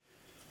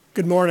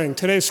Good morning.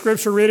 Today's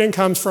scripture reading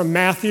comes from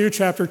Matthew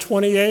chapter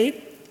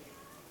 28,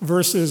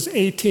 verses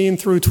 18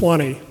 through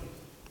 20.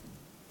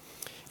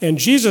 And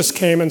Jesus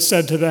came and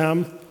said to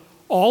them,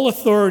 "All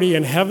authority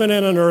in heaven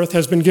and on earth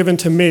has been given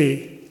to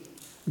me.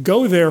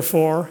 Go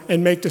therefore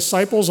and make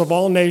disciples of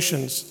all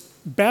nations,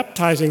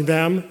 baptizing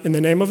them in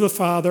the name of the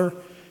Father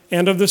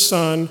and of the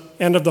Son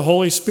and of the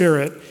Holy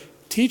Spirit,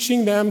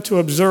 teaching them to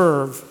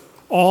observe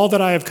all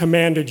that I have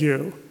commanded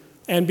you.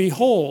 And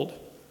behold,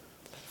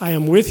 I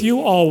am with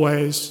you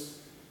always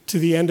to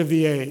the end of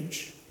the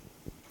age."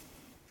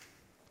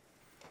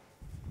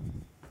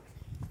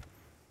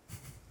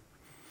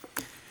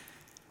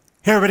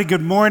 Hey everybody,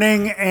 good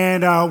morning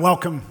and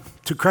welcome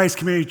to Christ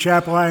Community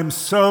Chapel. I am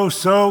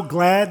so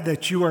glad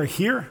that you are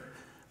here.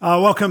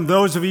 Welcome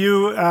those of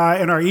you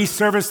in our East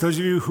service, those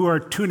of you who are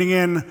tuning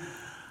in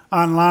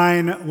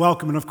online,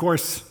 welcome, and of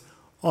course,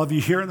 all of you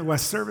here in the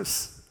West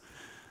service.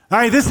 All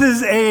right, this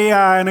is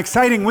an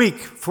exciting week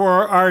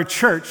for our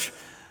church.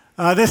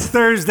 This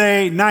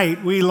Thursday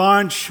night, we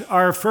launch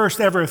our first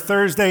ever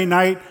Thursday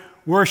night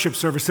worship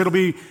service. It'll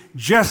be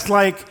just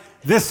like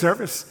this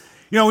service.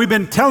 You know, we've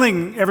been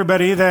telling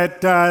everybody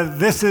that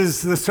this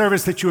is the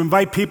service that you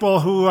invite people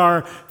who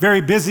are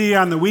very busy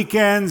on the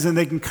weekends and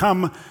they can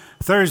come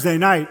Thursday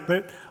night.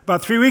 But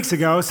about 3 weeks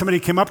ago, somebody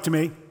came up to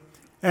me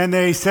and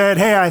they said,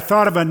 "Hey, I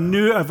thought of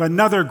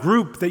another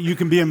group that you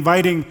can be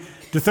inviting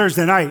to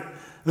Thursday night.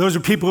 Those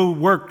are people who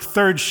work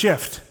third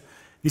shift."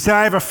 He said,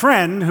 "I have a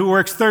friend who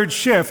works third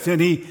shift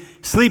and he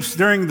sleeps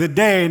during the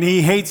day and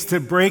he hates to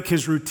break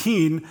his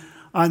routine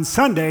on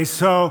Sunday."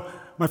 So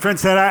my friend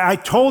said, I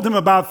told him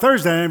about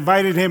Thursday and I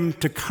invited him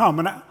to come.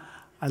 And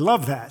I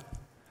love that.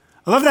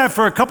 I love that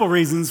for a couple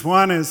reasons.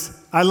 One is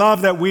I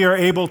love that we are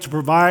able to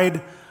provide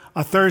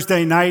a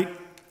Thursday night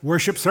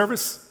worship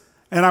service.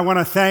 And I want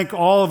to thank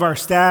all of our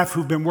staff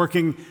who've been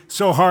working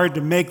so hard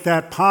to make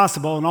that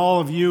possible and all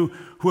of you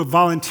who have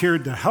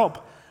volunteered to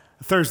help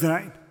Thursday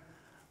night.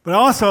 But I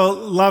also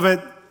love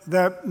it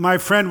that my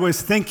friend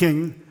was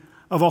thinking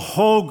of a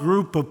whole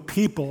group of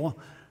people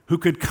who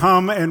could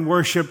come and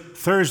worship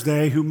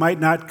Thursday who might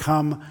not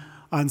come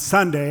on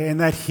Sunday,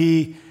 and that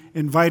he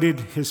invited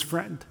his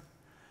friend.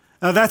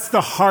 Now that's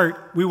the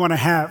heart we want to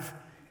have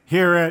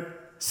here at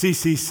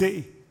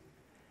CCC.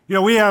 You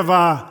know, we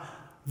have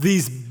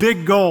these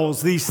big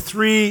goals, these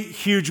three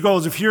huge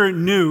goals. If you're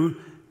new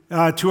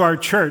to our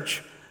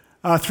church,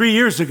 3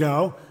 years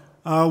ago,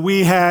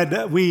 we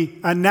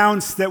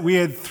announced that we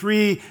had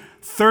three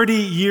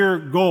 30-year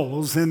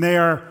goals, and they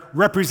are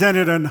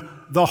represented in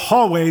the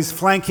hallways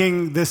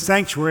flanking this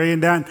sanctuary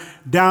and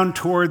down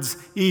towards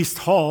East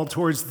Hall,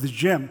 towards the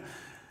gym.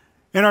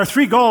 And our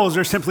three goals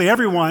are simply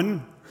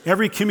everyone,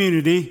 every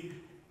community,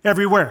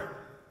 everywhere.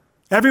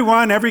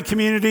 Everyone, every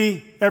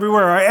community,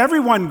 everywhere. Our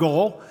everyone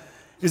goal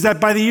is that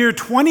by the year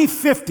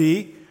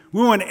 2050,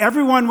 we want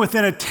everyone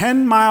within a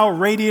 10-mile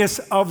radius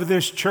of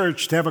this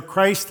church to have a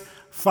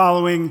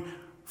Christ-following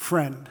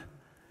friend.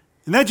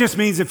 And that just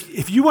means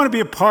if you want to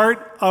be a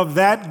part of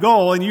that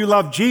goal and you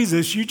love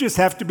Jesus, you just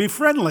have to be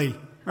friendly,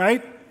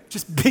 right?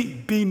 Just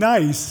be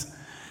nice.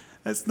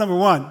 That's number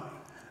one.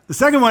 The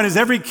second one is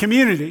every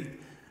community.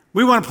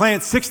 We want to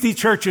plant 60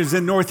 churches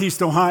in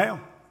Northeast Ohio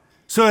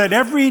so that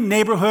every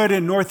neighborhood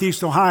in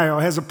Northeast Ohio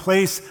has a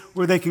place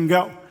where they can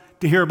go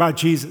to hear about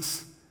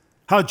Jesus,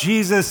 how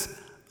Jesus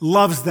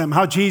loves them,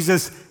 how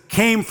Jesus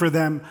came for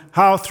them,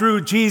 how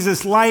through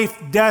Jesus' life,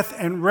 death,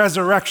 and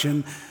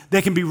resurrection,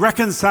 they can be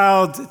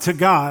reconciled to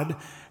God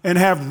and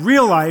have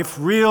real life,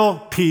 real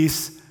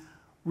peace,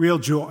 real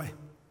joy.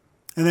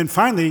 And then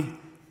finally,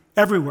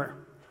 everywhere.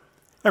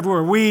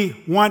 Everywhere.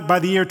 We want by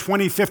the year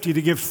 2050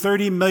 to give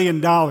 $30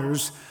 million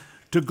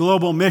to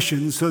global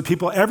missions so that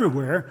people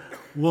everywhere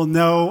will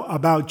know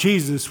about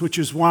Jesus, which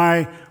is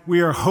why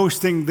we are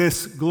hosting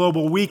this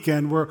global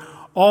weekend where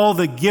all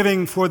the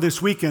giving for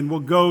this weekend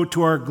will go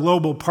to our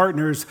global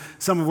partners,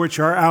 some of which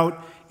are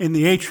out in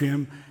the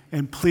atrium,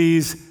 and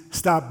please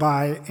stop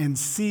by and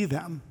see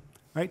them,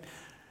 right?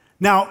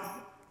 Now,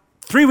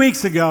 3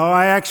 weeks ago,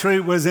 I actually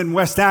was in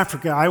West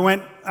Africa. I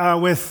went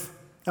with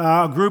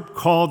a group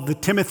called the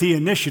Timothy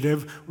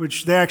Initiative,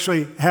 which they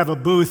actually have a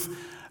booth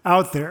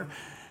out there.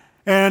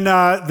 And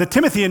the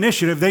Timothy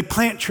Initiative, they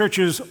plant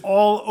churches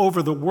all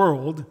over the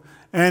world,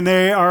 and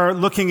they are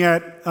looking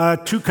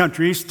at two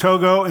countries,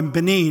 Togo and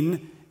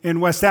Benin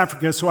in West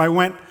Africa. So I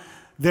went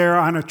there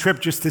on a trip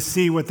just to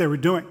see what they were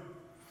doing.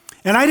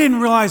 And I didn't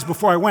realize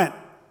before I went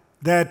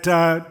that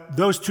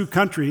those two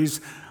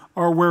countries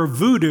are where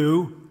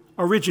voodoo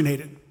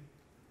originated.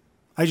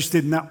 I just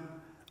didn't know.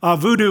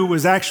 Voodoo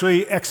was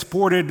actually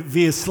exported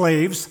via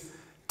slaves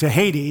to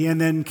Haiti and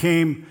then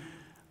came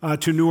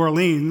to New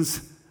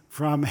Orleans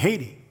from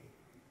Haiti.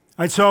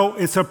 All right, so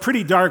it's a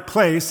pretty dark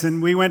place,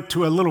 and we went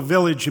to a little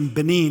village in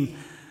Benin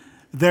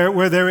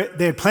where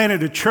they had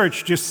planted a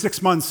church just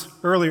 6 months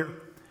earlier.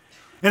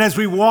 And as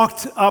we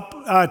walked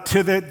up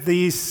to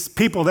these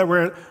people that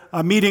were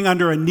meeting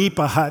under a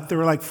nipa hut, there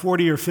were like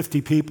 40 or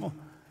 50 people.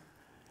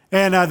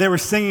 And they were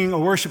singing a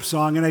worship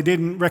song, and I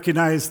didn't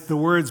recognize the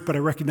words, but I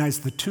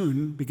recognized the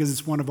tune because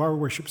it's one of our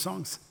worship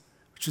songs,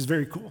 which is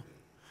very cool.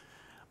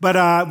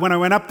 But when I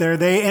went up there,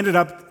 they ended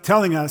up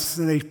telling us,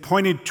 and they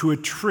pointed to a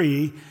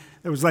tree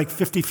that was like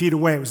 50 feet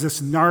away. It was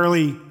this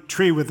gnarly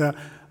tree with a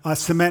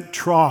cement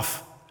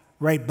trough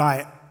right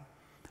by it.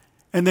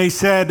 And they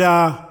said,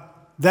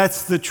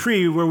 that's the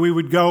tree where we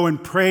would go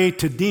and pray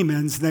to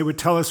demons, and they would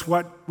tell us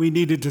what we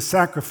needed to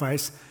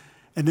sacrifice,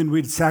 and then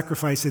we'd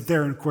sacrifice it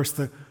there. And of course,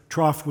 the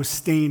trough was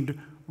stained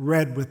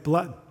red with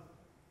blood.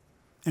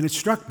 And it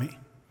struck me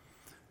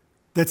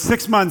that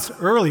 6 months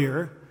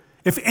earlier,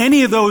 if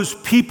any of those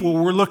people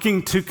were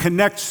looking to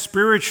connect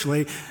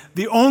spiritually,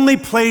 the only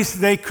place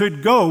they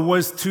could go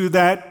was to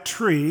that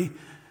tree,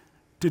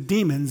 to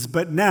demons.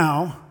 But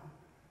now,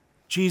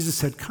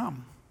 Jesus had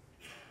come.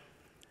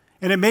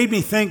 And it made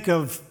me think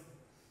of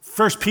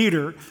 1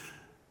 Peter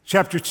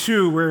chapter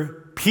 2, where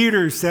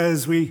Peter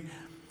says we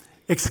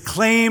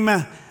exclaim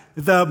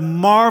the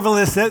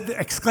marvelous, let me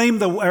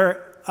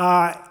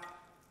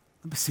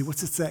see,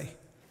 what's it say?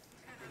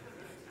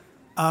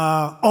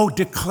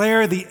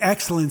 Declare the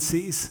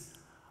excellencies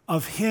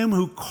of him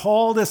who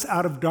called us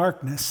out of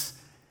darkness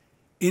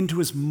into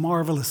his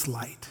marvelous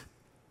light.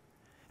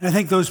 And I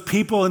think those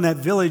people in that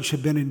village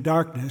had been in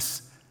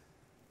darkness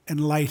and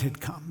light had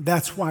come.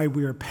 That's why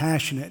we are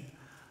passionate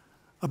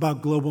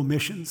about global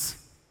missions,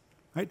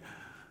 right?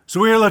 So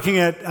we are looking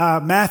at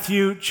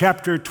Matthew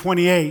chapter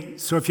 28.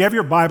 So if you have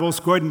your Bibles,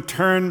 go ahead and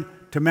turn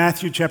to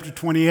Matthew chapter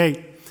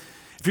 28.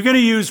 If you're going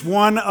to use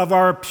one of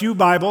our pew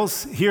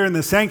Bibles here in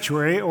the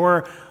sanctuary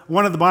or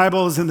one of the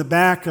Bibles in the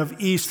back of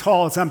East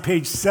Hall, it's on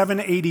page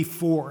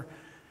 784.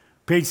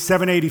 Page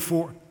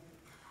 784.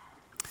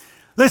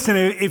 Listen,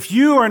 if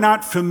you are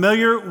not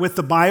familiar with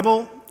the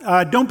Bible,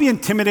 don't be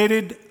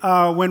intimidated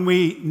when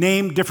we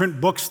name different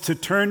books to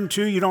turn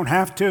to. You don't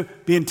have to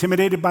be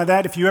intimidated by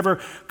that. If you ever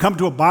come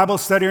to a Bible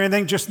study or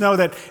anything, just know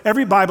that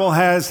every Bible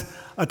has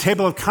a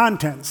table of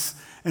contents.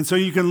 And so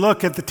you can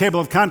look at the table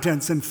of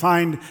contents and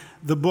find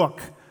the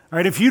book. All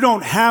right, if you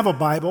don't have a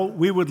Bible,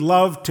 we would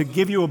love to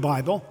give you a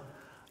Bible.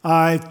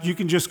 You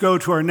can just go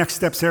to our Next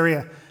Steps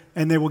area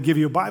and they will give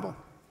you a Bible.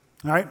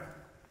 All right?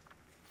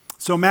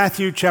 So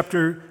Matthew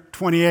chapter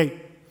 28.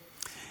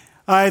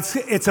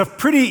 It's a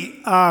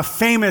pretty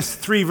famous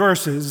 3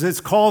 verses. It's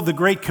called the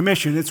Great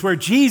Commission. It's where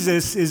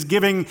Jesus is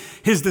giving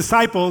his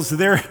disciples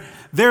their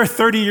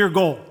 30-year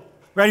goal.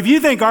 Right? If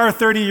you think our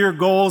 30-year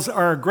goals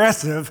are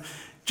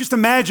aggressive, just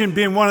imagine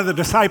being one of the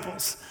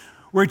disciples,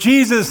 where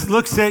Jesus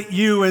looks at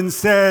you and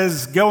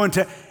says, go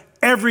into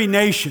every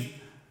nation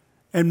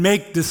and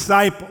make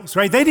disciples,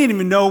 right? They didn't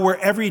even know where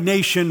every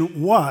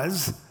nation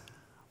was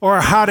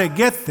or how to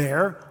get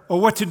there or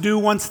what to do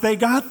once they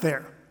got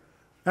there,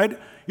 right?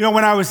 You know,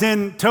 when I was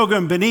in Togo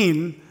and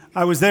Benin,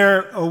 I was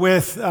there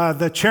with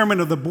the chairman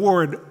of the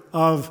board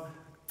of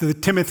the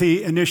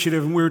Timothy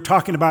Initiative, and we were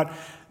talking about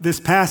this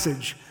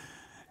passage.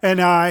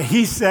 And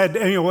he said,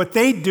 what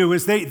they do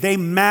is they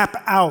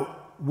map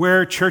out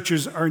where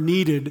churches are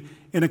needed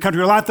in a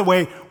country, a lot the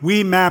way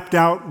we mapped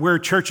out where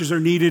churches are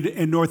needed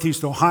in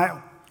Northeast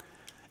Ohio.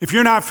 If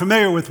you're not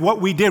familiar with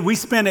what we did, we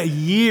spent a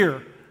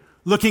year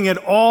looking at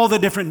all the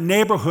different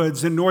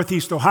neighborhoods in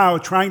Northeast Ohio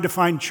trying to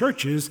find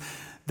churches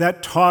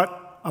that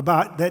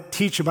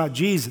teach about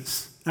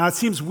Jesus. Now, it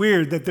seems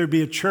weird that there'd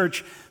be a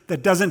church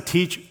that doesn't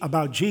teach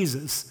about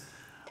Jesus.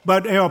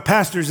 But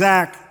Pastor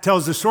Zach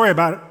tells the story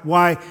about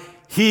why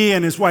he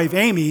and his wife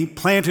Amy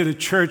planted a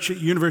church at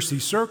University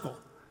Circle.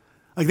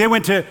 Like they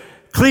went to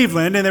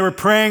Cleveland and they were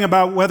praying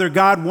about whether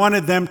God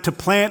wanted them to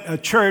plant a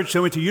church. They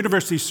went to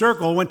University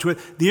Circle, went to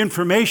the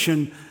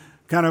information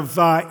kind of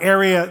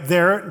area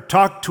there,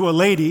 talked to a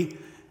lady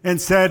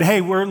and said, hey,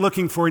 we're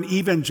looking for an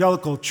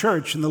evangelical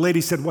church. And the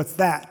lady said, what's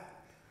that?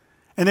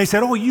 And they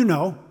said,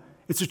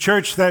 it's a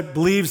church that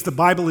believes the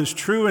Bible is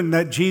true and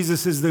that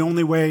Jesus is the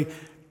only way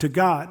to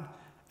God.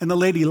 And the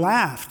lady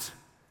laughed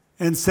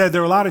and said,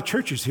 there are a lot of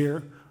churches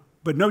here,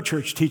 but no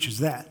church teaches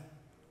that.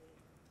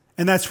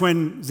 And that's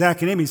when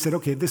Zach and Amy said,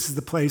 okay, this is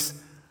the place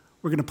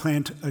we're going to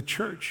plant a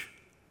church.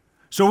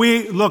 So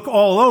we look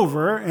all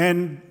over,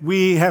 and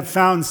we have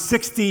found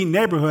 60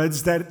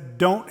 neighborhoods that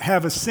don't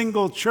have a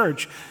single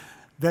church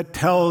that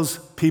tells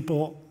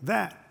people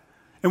that.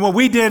 And what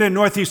we did in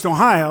Northeast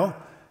Ohio,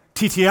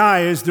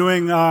 TTI is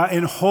doing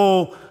in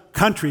whole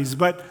countries.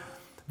 But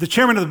the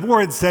chairman of the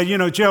board said,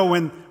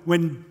 Joe,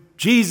 when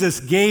Jesus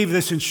gave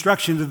this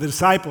instruction to the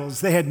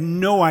disciples, they had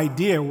no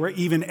idea where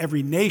even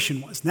every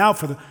nation was. Now,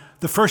 for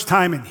the first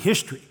time in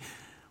history,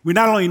 we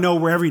not only know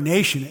where every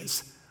nation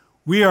is,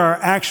 we are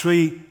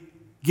actually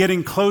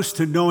getting close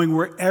to knowing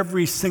where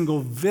every single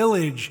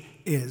village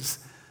is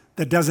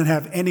that doesn't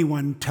have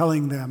anyone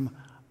telling them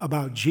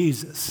about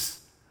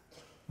Jesus.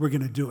 We're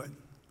going to do it.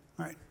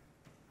 All right.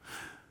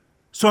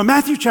 So in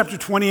Matthew chapter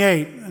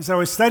 28, as I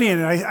was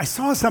studying it, I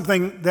saw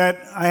something that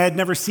I had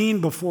never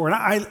seen before.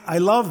 And I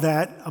love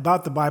that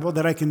about the Bible,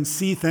 that I can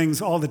see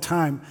things all the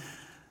time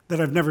that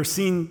I've never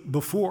seen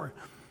before.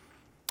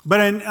 But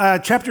in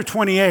chapter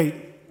 28,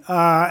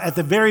 at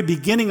the very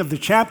beginning of the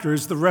chapter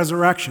is the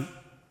resurrection.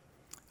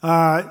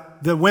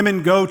 The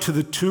women go to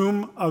the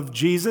tomb of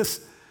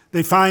Jesus.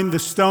 They find the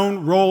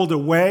stone rolled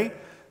away.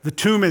 The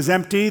tomb is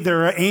empty.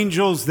 There are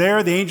angels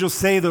there. The angels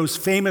say those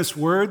famous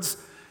words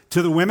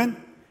to the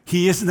women.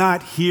 He is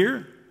not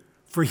here,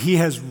 for he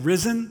has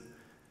risen.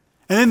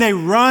 And then they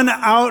run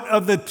out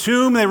of the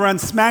tomb. They run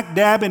smack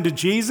dab into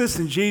Jesus.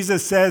 And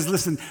Jesus says,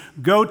 listen,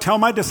 go tell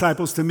my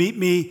disciples to meet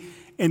me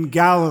in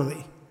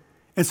Galilee.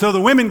 And so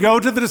the women go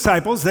to the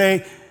disciples.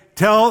 They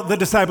tell the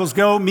disciples,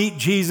 go meet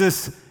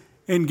Jesus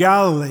in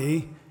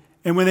Galilee.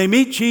 And when they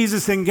meet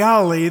Jesus in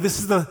Galilee,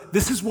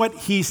 this is what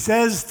he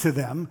says to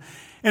them.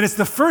 And it's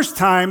the first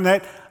time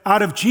that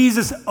out of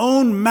Jesus'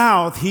 own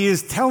mouth, he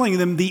is telling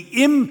them the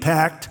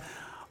impact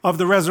of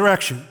the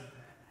resurrection.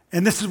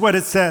 And this is what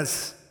it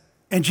says.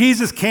 And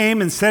Jesus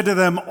came and said to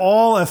them,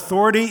 all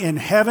authority in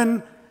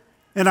heaven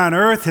and on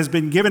earth has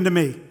been given to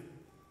me.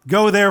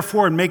 Go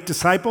therefore and make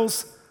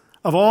disciples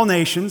of all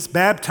nations,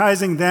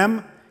 baptizing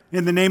them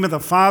in the name of the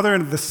Father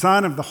and of the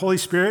Son and of the Holy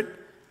Spirit,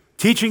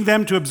 teaching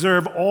them to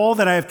observe all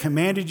that I have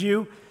commanded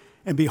you.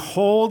 And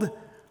behold,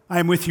 I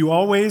am with you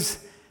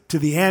always to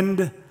the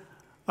end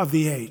of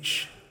the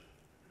age.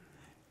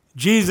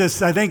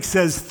 Jesus, I think,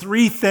 says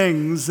three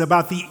things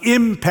about the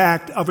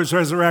impact of his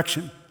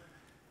resurrection.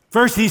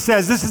 First, he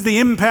says, this is the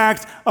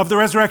impact of the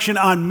resurrection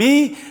on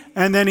me,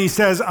 and then he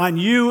says, on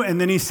you,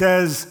 and then he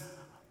says,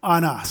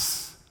 on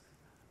us.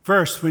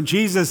 First, when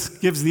Jesus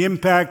gives the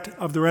impact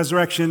of the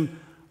resurrection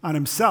on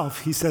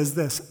himself, he says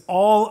this,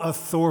 all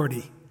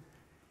authority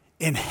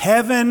in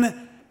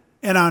heaven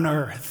and on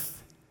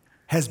earth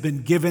has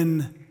been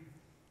given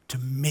to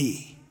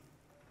me.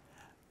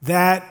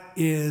 That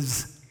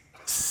is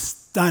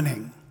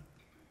stunning.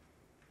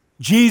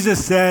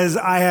 Jesus says,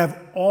 I have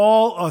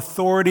all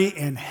authority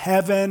in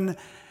heaven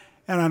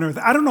and on earth.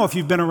 I don't know if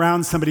you've been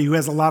around somebody who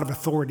has a lot of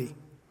authority.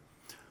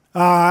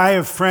 I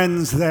have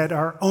friends that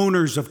are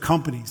owners of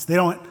companies.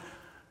 They're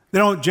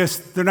not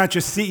just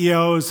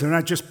CEOs, they're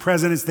not just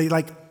presidents, they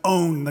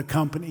own the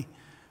company.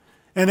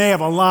 And they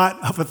have a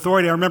lot of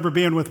authority. I remember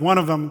being with one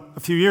of them a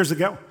few years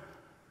ago.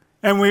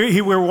 And we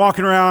were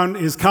walking around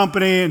his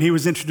company, and he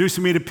was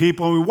introducing me to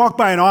people. And we walked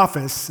by an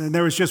office, and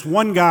there was just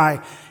one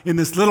guy in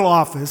this little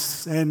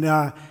office,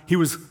 and he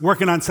was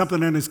working on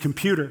something on his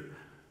computer.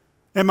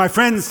 And my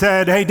friend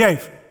said, hey,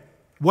 Dave,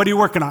 what are you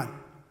working on?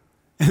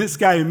 And this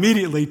guy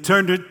immediately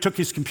took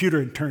his computer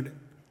and turned it,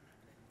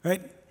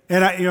 right?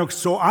 And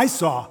so I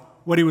saw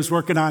what he was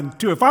working on,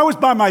 too. If I was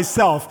by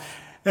myself,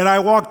 and I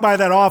walked by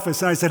that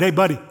office, and I said, hey,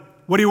 buddy,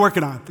 what are you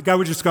working on? The guy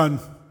would just go,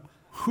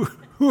 who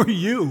are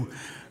you?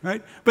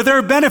 Right? But there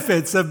are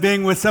benefits of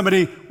being with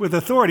somebody with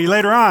authority.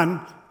 Later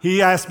on, he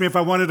asked me if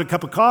I wanted a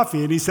cup of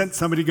coffee, and he sent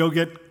somebody to go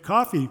get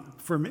coffee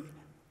for me.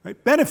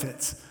 Right?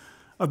 Benefits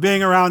of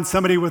being around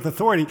somebody with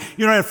authority.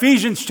 In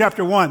Ephesians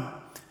chapter 1,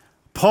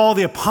 Paul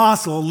the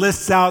apostle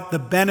lists out the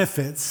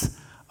benefits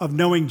of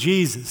knowing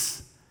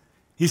Jesus.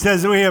 He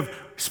says that we have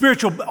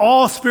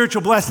all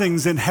spiritual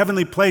blessings in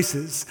heavenly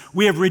places.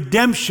 We have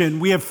redemption,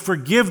 we have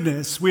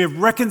forgiveness, we have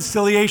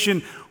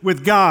reconciliation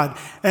with God.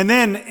 And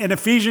then in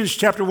Ephesians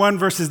chapter 1,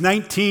 verses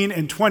 19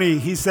 and 20,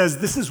 he says,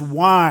 this is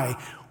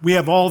why we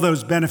have all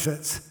those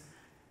benefits.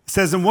 It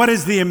says, and what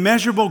is the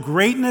immeasurable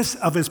greatness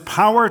of his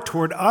power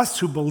toward us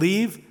who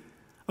believe,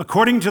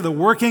 according to the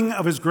working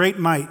of his great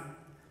might,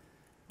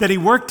 that he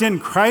worked in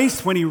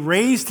Christ when he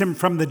raised him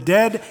from the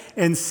dead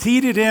and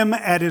seated him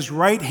at his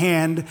right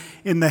hand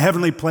in the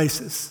heavenly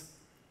places.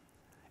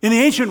 In the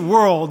ancient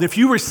world, if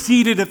you were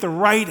seated at the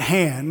right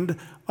hand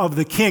of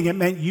the king, it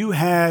meant you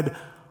had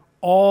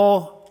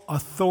all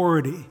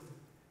authority.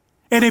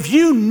 And if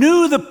you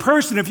knew the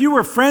person, if you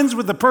were friends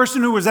with the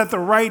person who was at the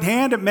right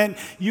hand, it meant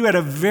you had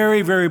a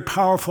very, very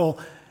powerful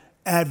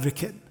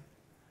advocate.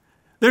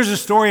 There's a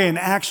story in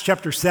Acts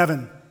chapter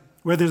 7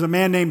 where there's a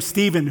man named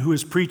Stephen who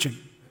is preaching.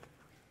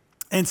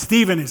 And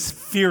Stephen is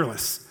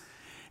fearless.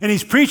 And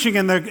he's preaching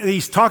and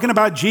he's talking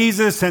about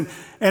Jesus and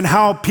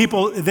how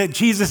that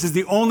Jesus is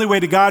the only way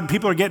to God.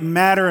 People are getting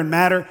madder and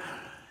madder.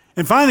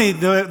 And finally,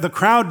 the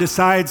crowd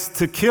decides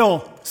to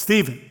kill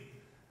Stephen.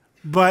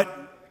 But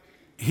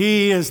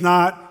he is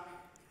not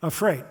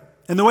afraid.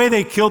 And the way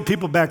they killed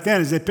people back then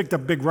is they picked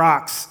up big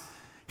rocks,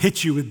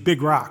 hit you with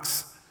big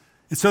rocks.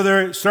 And so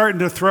they're starting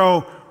to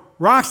throw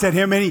rocks at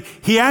him. And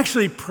he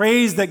actually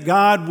prays that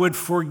God would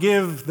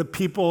forgive the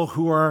people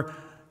who are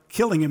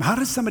killing him. How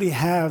does somebody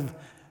have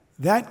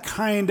that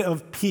kind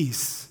of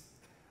peace,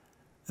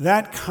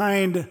 that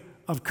kind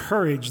of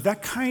courage,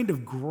 that kind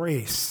of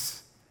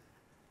grace?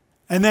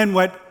 And then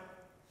what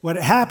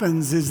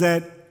happens is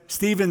that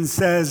Stephen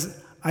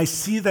says, I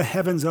see the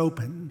heavens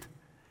opened,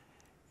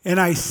 and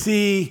I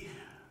see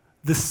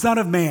the Son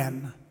of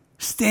Man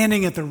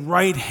standing at the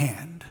right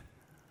hand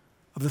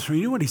of the throne.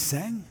 You know what he's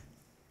saying?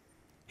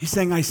 He's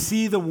saying, I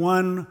see the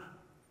one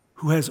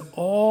who has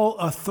all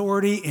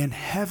authority in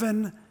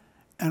heaven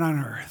and on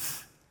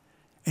earth.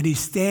 And he's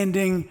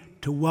standing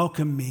to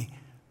welcome me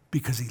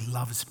because he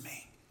loves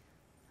me.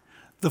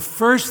 The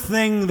first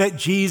thing that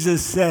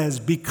Jesus says,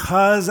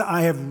 because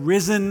I have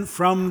risen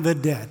from the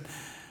dead,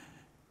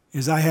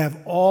 is I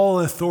have all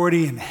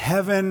authority in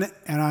heaven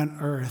and on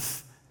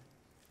earth,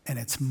 and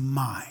it's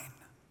mine.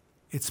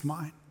 It's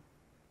mine.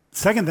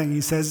 Second thing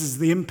he says is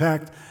the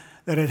impact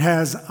that it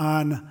has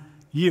on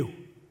you,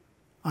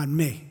 on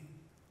me.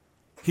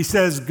 He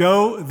says,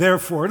 go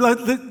therefore.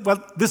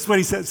 Well, this is what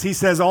he says. He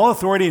says, all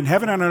authority in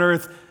heaven and on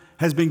earth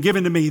has been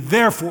given to me,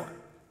 therefore.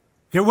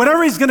 Okay,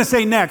 whatever he's going to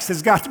say next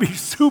has got to be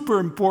super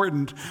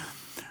important,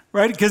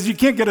 right? Because you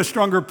can't get a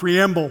stronger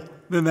preamble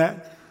than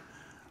that.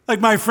 Like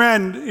my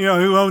friend,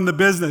 who owned the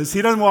business,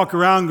 he doesn't walk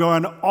around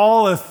going,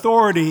 all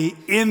authority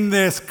in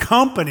this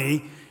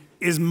company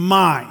is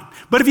mine.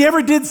 But if he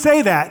ever did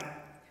say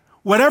that,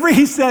 whatever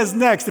he says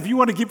next, if you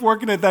want to keep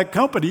working at that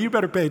company, you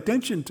better pay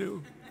attention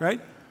to, right?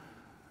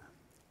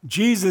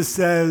 Jesus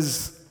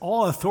says,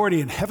 all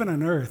authority in heaven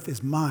and earth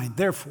is mine.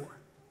 Therefore,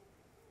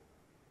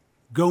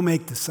 go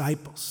make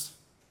disciples,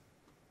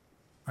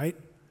 right?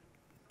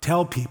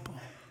 Tell people,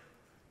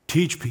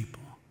 teach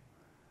people,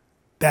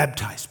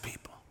 baptize people.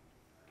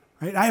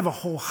 Right? I have a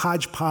whole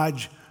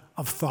hodgepodge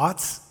of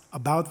thoughts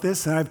about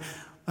this, and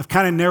I've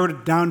kind of narrowed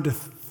it down to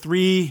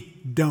 3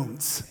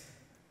 don'ts.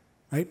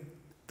 Right?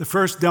 The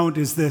first don't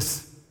is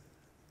this: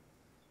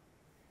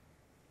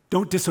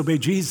 don't disobey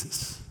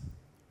Jesus.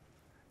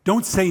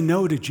 Don't say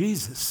no to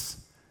Jesus.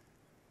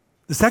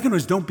 The second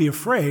was don't be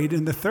afraid,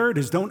 and the third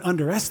is don't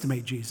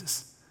underestimate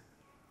Jesus.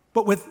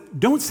 But with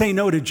don't say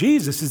no to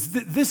Jesus,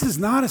 this is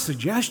not a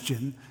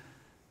suggestion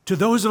to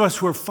those of us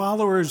who are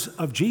followers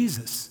of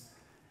Jesus.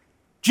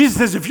 Jesus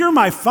says, if you're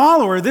my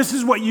follower, this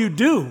is what you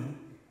do,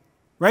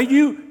 right?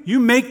 You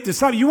make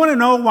disciples. You want to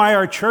know why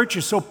our church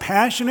is so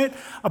passionate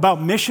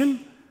about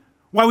mission?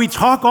 Why we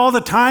talk all the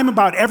time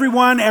about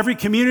everyone, every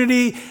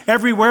community,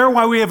 everywhere?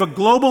 Why we have a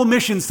global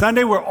mission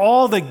Sunday where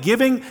all the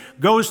giving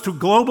goes to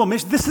global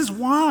mission? This is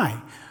why.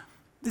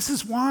 This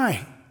is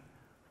why.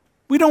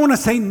 We don't want to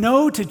say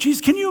no to Jesus.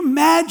 Can you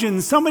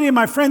imagine somebody in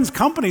my friend's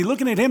company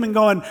looking at him and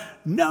going,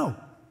 no,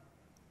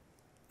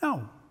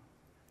 no.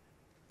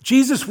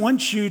 Jesus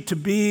wants you to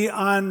be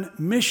on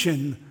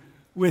mission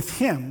with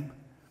him,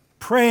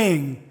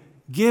 praying,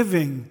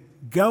 giving,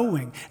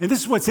 going. And this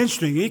is what's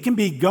interesting. It can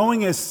be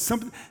going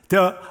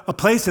to a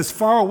place as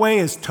far away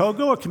as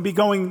Togo. It can be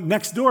going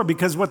next door,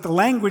 because what the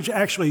language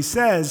actually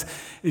says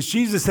is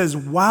Jesus says,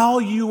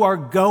 while you are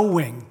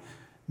going,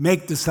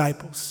 make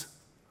disciples.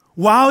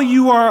 While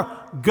you are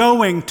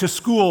going to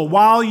school,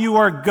 while you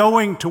are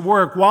going to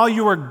work, while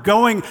you are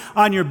going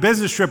on your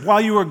business trip, while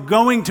you are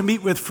going to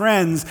meet with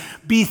friends,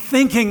 be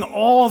thinking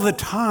all the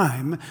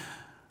time,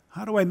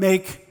 how do I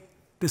make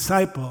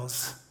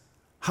disciples?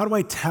 How do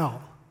I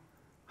tell?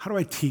 How do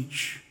I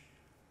teach?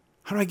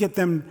 How do I get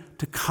them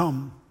to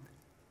come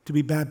to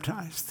be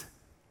baptized?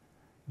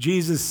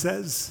 Jesus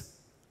says,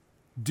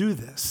 do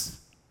this.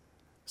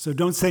 So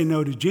don't say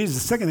no to Jesus.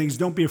 The second thing is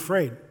don't be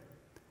afraid.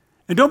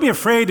 And don't be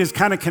afraid is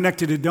kind of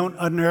connected to don't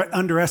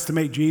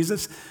underestimate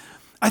Jesus.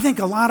 I think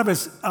a lot of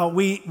us,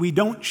 we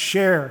don't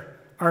share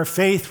our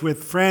faith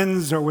with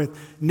friends or with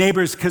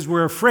neighbors because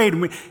we're afraid.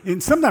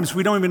 And sometimes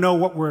we don't even know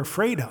what we're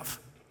afraid of,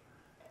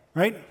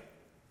 right?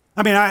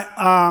 I mean,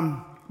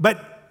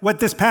 but what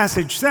this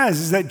passage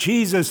says is that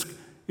Jesus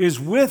is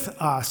with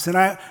us.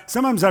 And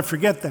sometimes I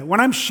forget that.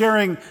 When I'm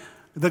sharing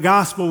the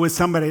gospel with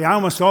somebody, I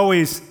almost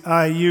always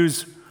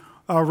use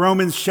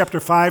Romans chapter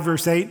 5,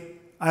 verse 8.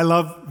 I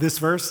love this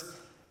verse.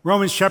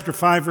 Romans chapter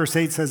 5, verse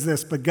 8 says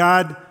this, but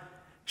God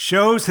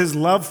shows his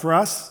love for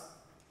us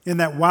in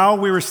that while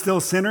we were still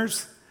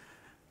sinners,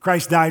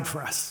 Christ died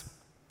for us.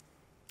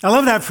 I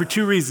love that for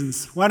 2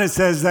 reasons. One, it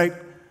says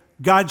that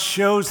God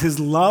shows his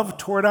love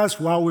toward us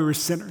while we were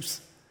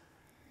sinners.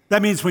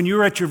 That means when you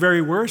were at your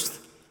very worst,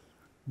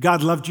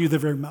 God loved you the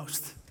very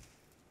most.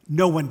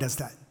 No one does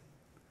that.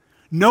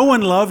 No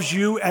one loves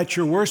you at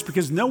your worst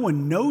because no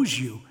one knows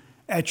you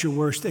at your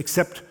worst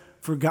except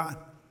for God.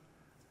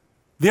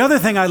 The other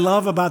thing I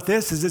love about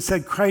this is it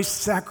said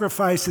Christ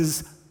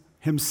sacrifices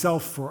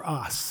himself for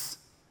us.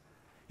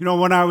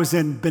 When I was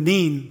in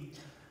Benin,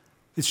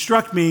 it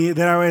struck me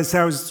that as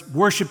I was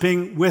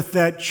worshiping with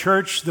that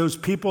church, those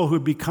people who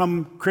had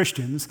become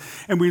Christians,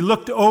 and we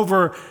looked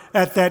over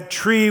at that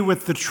tree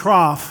with the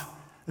trough,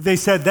 they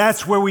said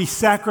that's where we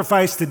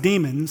sacrifice the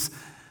demons,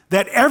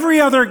 that every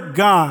other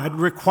god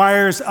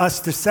requires us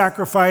to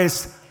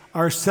sacrifice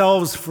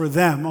ourselves for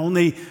them.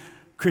 Only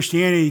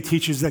Christianity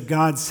teaches that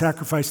God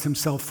sacrificed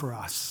himself for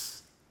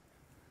us.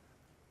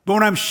 But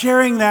when I'm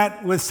sharing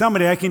that with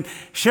somebody, I can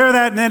share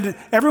that, and then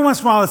every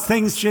once in a while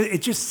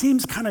it just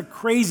seems kind of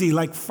crazy,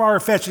 like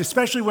far-fetched,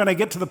 especially when I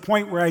get to the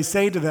point where I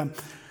say to them,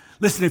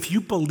 listen, if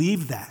you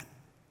believe that,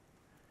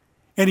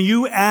 and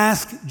you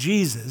ask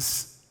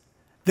Jesus,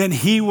 then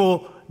he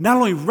will not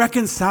only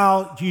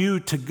reconcile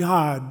you to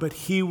God, but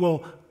he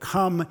will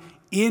come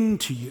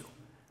into you,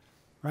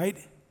 right?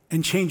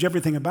 And change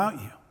everything about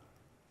you.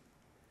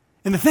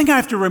 And the thing I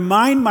have to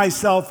remind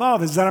myself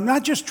of is that I'm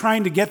not just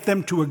trying to get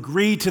them to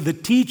agree to the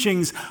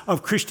teachings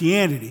of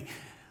Christianity.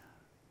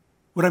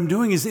 What I'm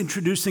doing is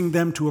introducing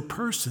them to a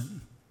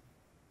person.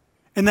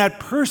 And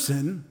that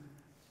person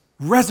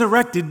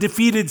resurrected,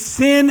 defeated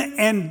sin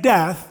and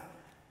death,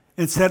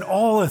 and said,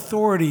 all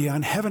authority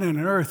on heaven and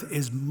earth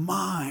is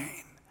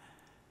mine.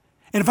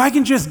 And if I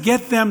can just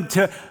get them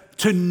to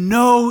to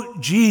know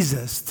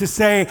Jesus, to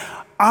say,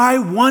 I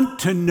want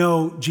to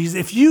know Jesus,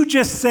 if you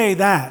just say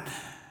that,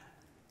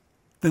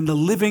 then the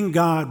living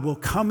God will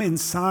come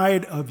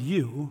inside of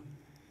you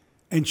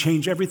and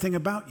change everything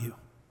about you,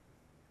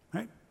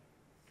 right?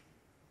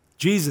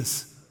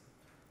 Jesus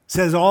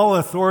says, all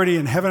authority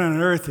in heaven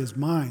and earth is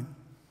mine.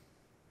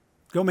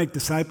 Go make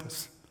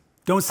disciples.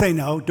 Don't say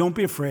no. Don't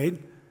be afraid,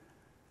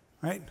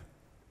 right?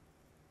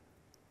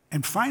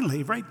 And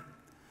finally, right,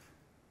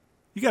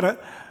 you got to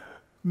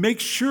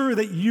make sure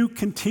that you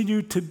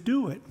continue to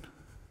do it,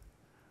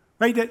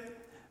 right?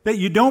 That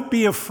you don't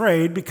be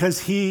afraid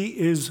because he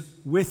is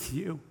with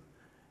you.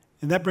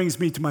 And that brings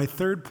me to my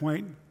third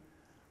point,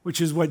 which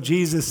is what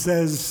Jesus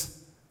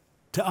says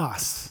to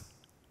us.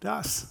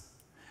 The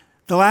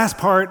last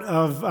part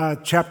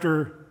of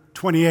chapter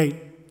 28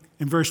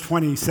 in verse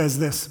 20 says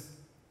this,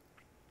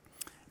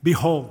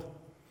 behold,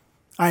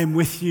 I am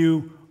with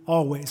you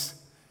always,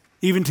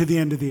 even to the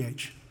end of the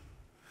age.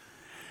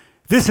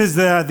 This is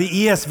the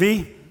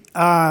ESV.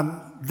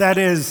 That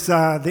is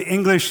the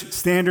English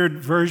Standard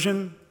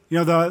Version.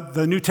 You know,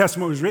 the New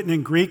Testament was written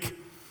in Greek,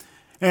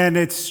 and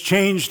it's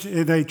changed.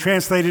 They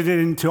translated it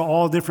into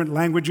all different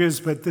languages,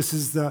 but this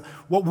is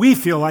what we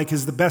feel like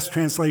is the best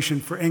translation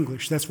for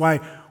English. That's why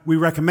we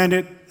recommend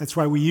it. That's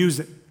why we use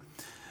it.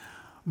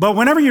 But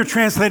whenever you're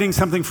translating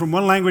something from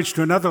one language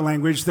to another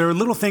language, there are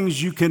little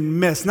things you can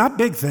miss. Not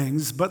big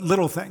things, but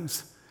little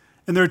things.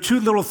 And there are two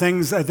little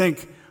things I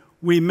think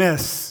we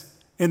miss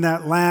in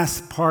that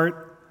last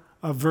part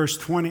of verse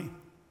 20.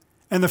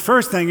 And the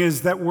first thing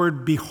is that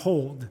word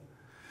behold.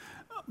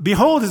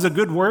 Behold is a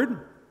good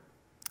word,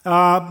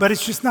 but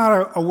it's just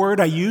not a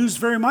word I use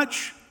very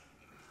much.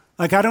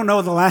 Like, I don't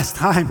know the last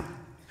time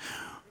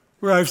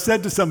where I've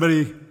said to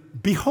somebody,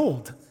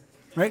 behold,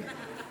 right?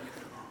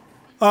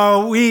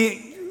 About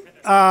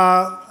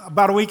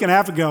a week and a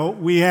half ago,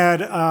 we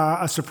had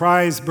a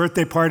surprise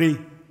birthday party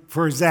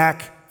for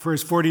Zach for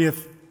his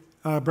 40th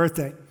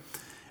birthday.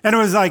 And it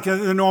was like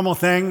a normal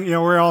thing. You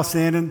know, we're all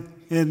standing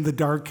in the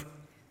dark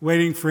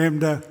waiting for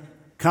him to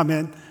come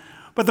in.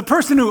 But the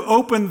person who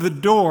opened the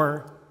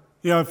door,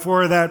 you know,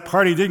 for that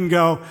party didn't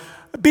go,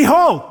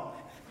 behold.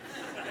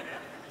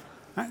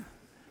 Right?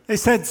 They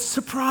said,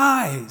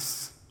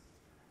 surprise.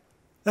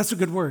 That's a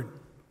good word.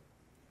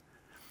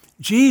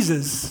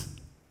 Jesus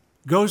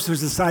goes to his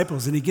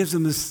disciples and he gives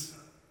them this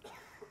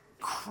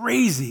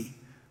crazy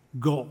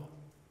goal.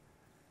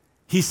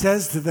 He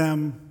says to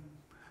them,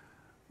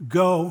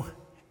 go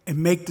and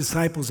make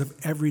disciples of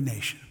every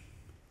nation.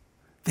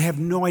 They have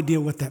no idea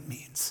what that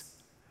means,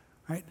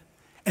 right?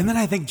 And then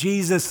I think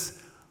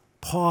Jesus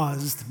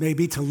paused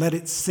maybe to let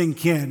it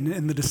sink in,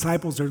 and the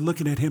disciples are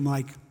looking at him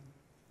like,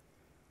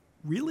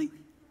 really?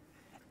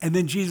 And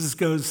then Jesus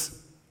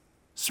goes,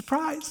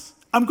 surprise,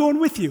 I'm going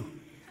with you,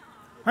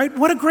 right?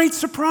 What a great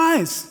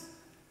surprise.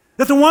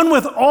 That the one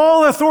with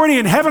all authority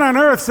in heaven and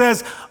earth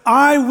says,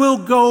 I will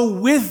go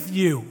with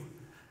you,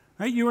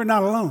 right? You are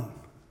not alone.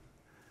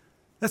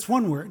 That's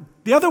one word.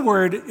 The other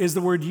word is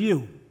the word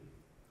you.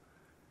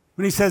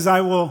 When he says,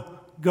 I will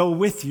go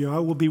with you, I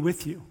will be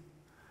with you.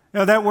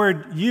 Now, that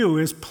word you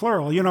is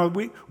plural. You know,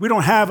 we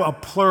don't have a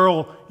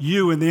plural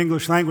you in the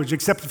English language,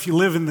 except if you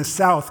live in the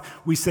South,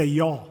 we say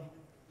y'all.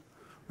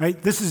 Right?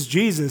 This is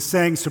Jesus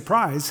saying,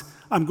 surprise,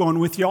 I'm going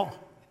with y'all.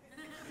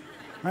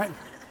 Right?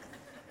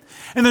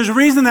 And there's a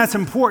reason that's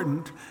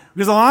important,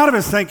 because a lot of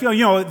us think, you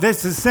know,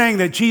 this is saying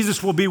that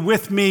Jesus will be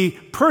with me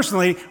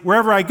personally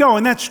wherever I go,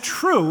 and that's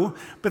true,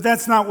 but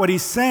that's not what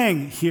he's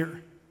saying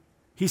here.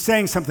 He's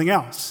saying something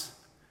else.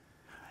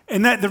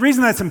 And the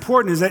reason that's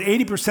important is that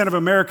 80% of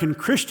American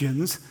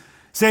Christians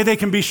say they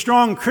can be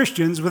strong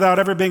Christians without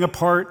ever being a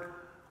part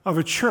of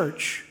a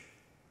church.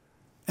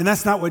 And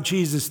that's not what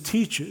Jesus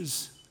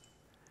teaches.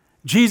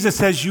 Jesus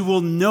says you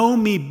will know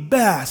me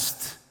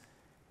best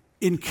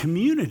in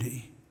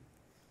community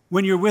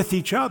when you're with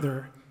each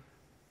other.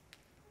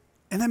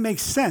 And that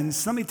makes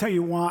sense. Let me tell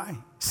you why.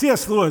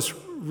 C.S. Lewis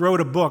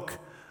wrote a book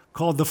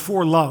called The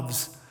Four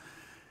Loves.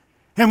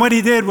 And what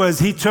he did was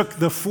he took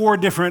the four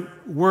different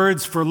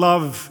words for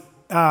love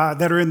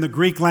that are in the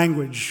Greek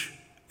language,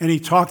 and he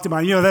talked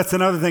about, you know, that's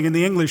another thing. In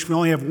the English, we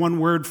only have one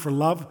word for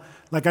love.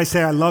 Like I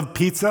say, I love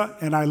pizza,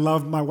 and I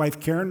love my wife,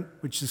 Karen,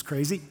 which is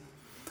crazy.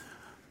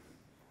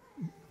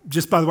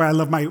 Just by the way, I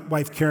love my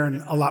wife,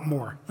 Karen, a lot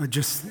more. I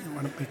just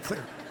want to be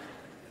clear.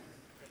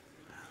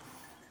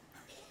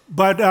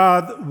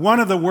 But one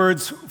of the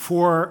words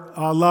for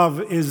love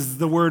is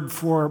the word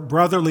for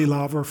brotherly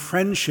love or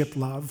friendship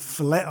love,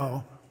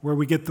 phileo, where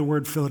we get the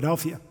word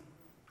Philadelphia.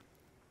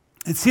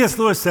 And C.S.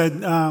 Lewis said,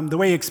 the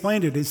way he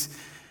explained it is,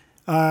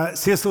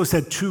 C.S. Lewis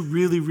had two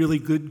really, really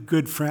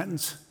good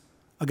friends,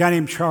 a guy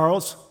named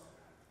Charles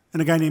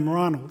and a guy named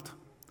Ronald.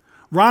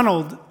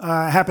 Ronald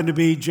happened to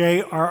be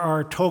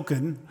J.R.R.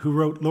 Tolkien, who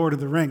wrote Lord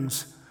of the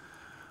Rings.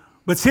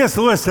 But C.S.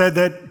 Lewis said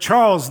that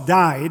Charles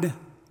died,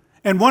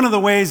 and one of the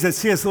ways that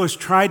C.S. Lewis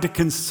tried to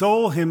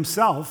console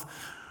himself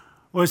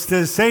was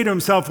to say to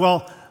himself,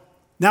 well,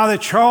 now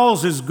that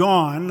Charles is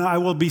gone, I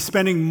will be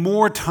spending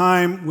more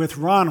time with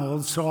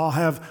Ronald, so I'll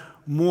have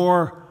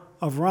more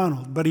of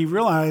Ronald. But he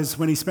realized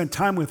when he spent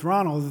time with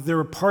Ronald that there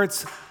were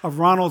parts of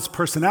Ronald's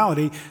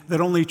personality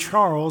that only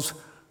Charles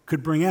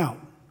could bring out.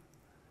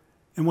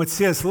 And what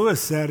C.S.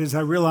 Lewis said is,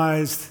 I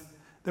realized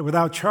that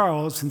without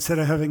Charles, instead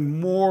of having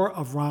more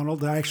of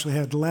Ronald, I actually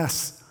had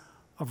less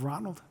of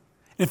Ronald.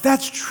 And if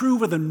that's true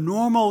with a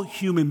normal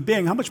human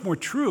being, how much more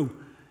true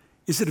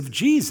is it of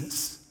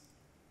Jesus?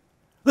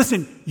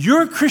 Listen,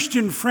 your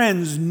Christian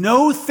friends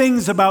know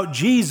things about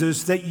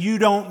Jesus that you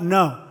don't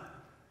know.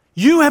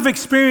 You have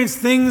experienced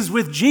things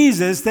with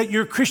Jesus that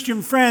your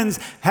Christian friends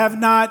have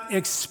not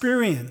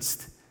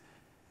experienced.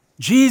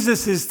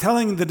 Jesus is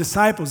telling the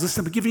disciples,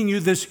 listen, I'm giving you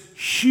this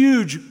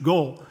huge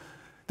goal,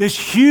 this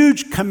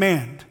huge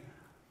command.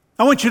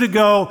 I want you to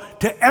go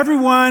to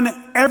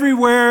everyone,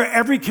 everywhere,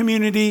 every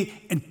community,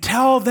 and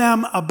tell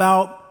them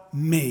about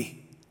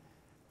me.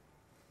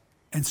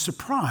 And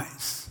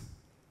surprise,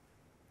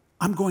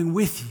 I'm going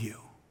with you,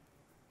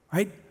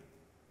 right?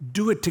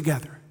 Do it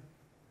together.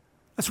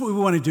 That's what we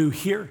want to do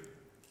here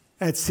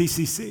at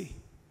CCC.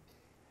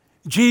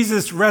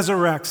 Jesus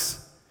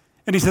resurrects,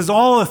 and he says,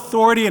 all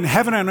authority in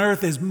heaven and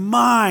earth is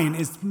mine,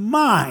 it's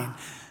mine.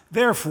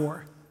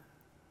 Therefore,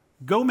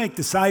 go make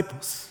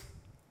disciples.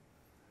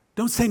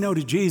 Don't say no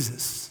to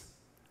Jesus.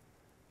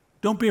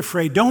 Don't be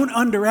afraid. Don't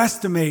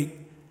underestimate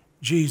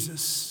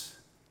Jesus.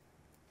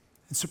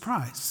 And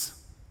surprise,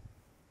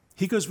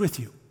 he goes with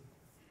you,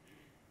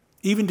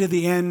 even to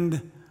the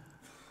end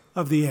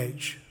of the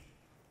age.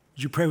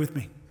 Would you pray with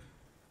me?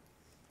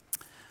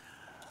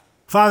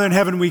 Father in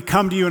heaven, we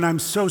come to you, and I'm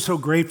so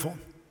grateful.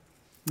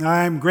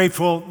 I'm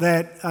grateful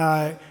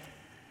that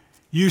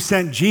you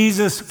sent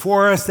Jesus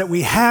for us, that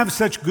we have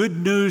such good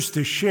news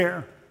to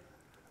share.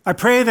 I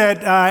pray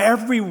that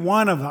every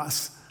one of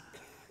us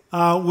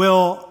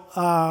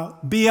will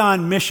be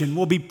on mission,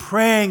 will be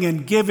praying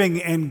and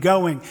giving and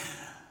going,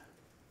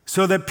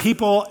 so that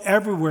people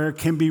everywhere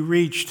can be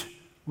reached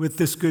with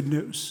this good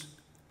news.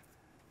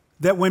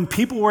 That when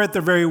people were at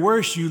their very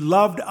worst, you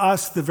loved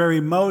us the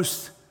very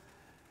most,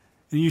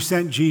 and you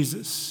sent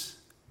Jesus.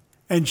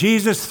 And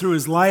Jesus, through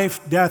his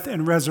life, death,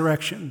 and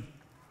resurrection,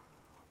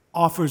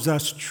 offers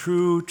us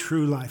true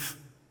life.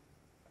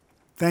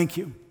 Thank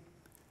you.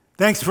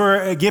 Thanks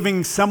for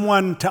giving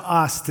someone to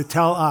us to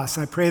tell us.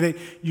 I pray that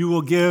you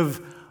will give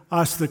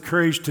us the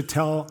courage to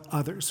tell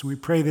others. We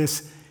pray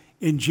this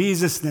in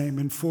Jesus' name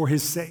and for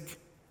his sake.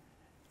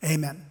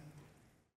 Amen.